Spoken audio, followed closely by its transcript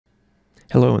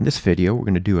Hello, in this video we're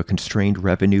going to do a constrained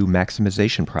revenue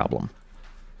maximization problem.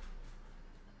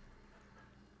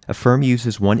 A firm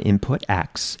uses one input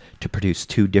X to produce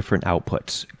two different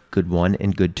outputs, good 1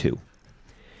 and good 2.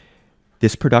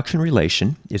 This production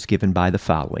relation is given by the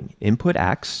following. Input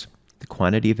X, the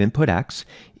quantity of input X,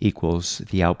 equals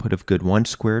the output of good 1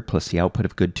 squared plus the output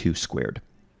of good 2 squared.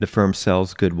 The firm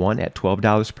sells good 1 at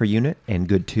 $12 per unit and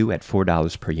good 2 at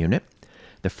 $4 per unit.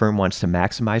 The firm wants to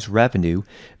maximize revenue,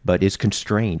 but is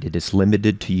constrained. It is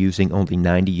limited to using only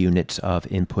 90 units of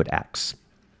input X.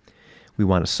 We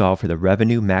want to solve for the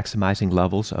revenue maximizing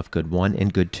levels of good 1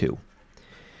 and good 2.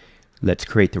 Let's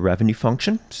create the revenue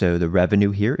function. So the revenue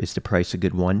here is the price of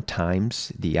good 1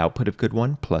 times the output of good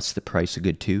 1 plus the price of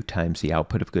good 2 times the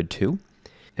output of good 2.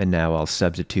 And now I'll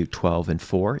substitute 12 and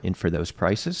 4 in for those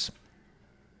prices.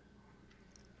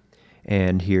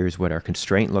 And here's what our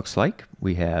constraint looks like.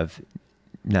 We have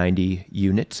 90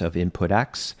 units of input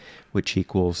X, which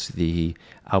equals the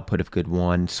output of good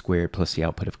 1 squared plus the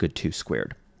output of good 2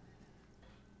 squared.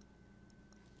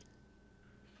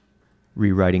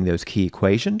 Rewriting those key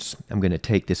equations, I'm going to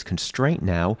take this constraint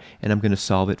now and I'm going to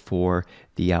solve it for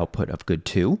the output of good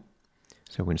 2.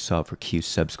 So we're going to solve for Q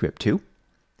subscript 2.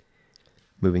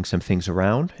 Moving some things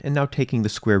around and now taking the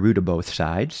square root of both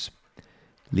sides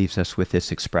leaves us with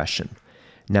this expression.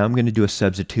 Now I'm going to do a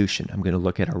substitution. I'm going to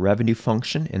look at our revenue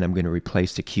function and I'm going to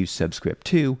replace the Q subscript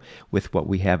 2 with what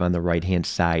we have on the right hand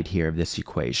side here of this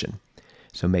equation.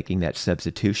 So making that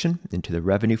substitution into the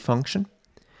revenue function.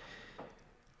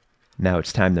 Now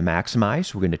it's time to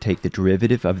maximize. We're going to take the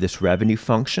derivative of this revenue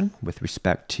function with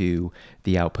respect to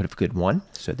the output of good 1.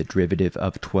 So the derivative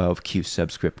of 12 Q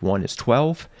subscript 1 is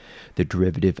 12. The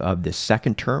derivative of this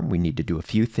second term, we need to do a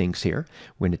few things here.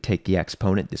 We're going to take the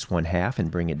exponent, this 1/2,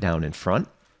 and bring it down in front.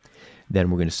 Then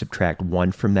we're going to subtract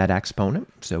 1 from that exponent,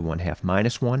 so 1/2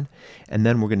 minus 1. And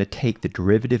then we're going to take the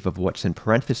derivative of what's in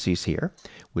parentheses here,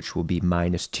 which will be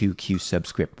minus 2Q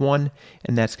subscript 1,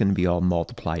 and that's going to be all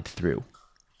multiplied through.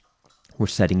 We're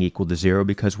setting equal to 0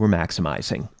 because we're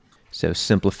maximizing. So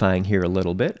simplifying here a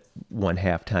little bit,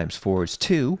 1/2 times 4 is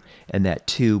 2, and that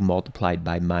 2 multiplied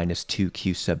by minus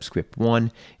 2Q subscript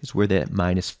 1 is where that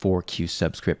minus 4Q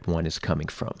subscript 1 is coming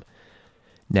from.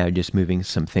 Now just moving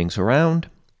some things around.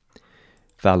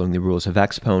 Following the rules of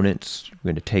exponents, we're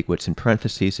going to take what's in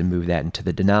parentheses and move that into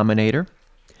the denominator.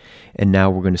 And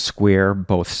now we're going to square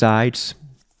both sides.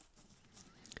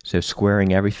 So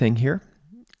squaring everything here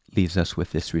leaves us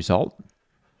with this result.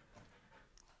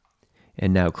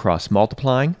 And now cross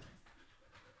multiplying,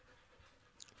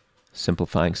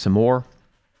 simplifying some more.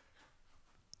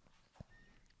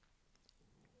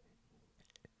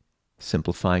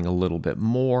 Simplifying a little bit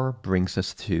more brings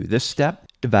us to this step,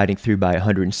 dividing through by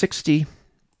 160.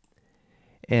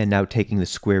 And now taking the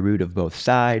square root of both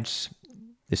sides,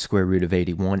 the square root of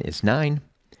 81 is 9.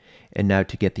 And now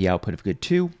to get the output of good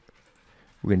 2,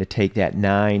 we're going to take that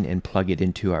 9 and plug it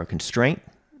into our constraint.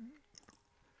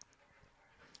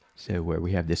 So where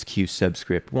we have this Q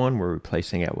subscript 1, we're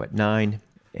replacing at what, 9.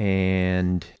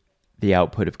 And the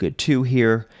output of good 2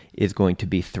 here is going to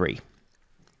be 3.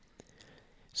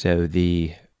 So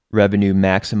the revenue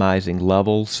maximizing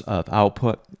levels of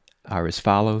output are as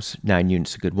follows: 9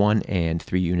 units of good 1 and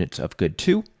 3 units of good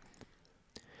 2.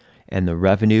 And the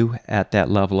revenue at that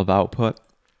level of output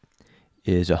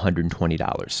is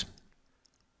 $120.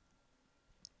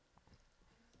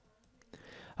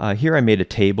 Here I made a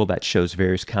table that shows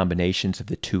various combinations of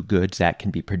the two goods that can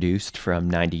be produced from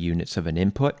 90 units of an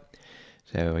input.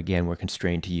 So again, we're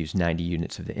constrained to use 90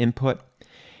 units of the input.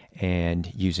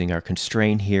 And using our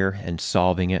constraint here and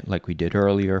solving it like we did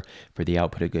earlier for the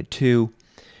output of good 2,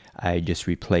 I just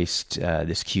replaced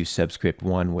this Q subscript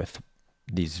 1 with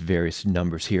these various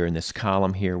numbers here in this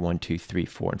column here, 1, 2, 3,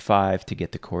 4, and 5, to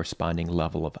get the corresponding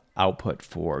level of output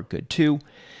for good 2.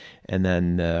 And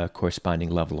then the corresponding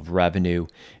level of revenue.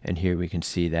 And here we can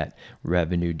see that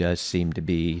revenue does seem to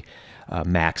be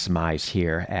maximized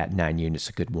here at 9 units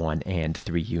of good 1 and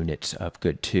 3 units of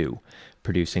good 2.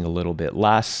 Producing a little bit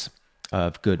less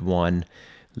of good 1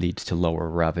 leads to lower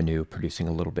revenue. Producing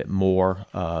a little bit more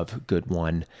of good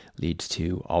 1 leads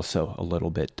to also a little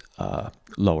bit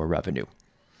lower revenue.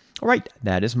 All right,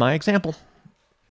 that is my example.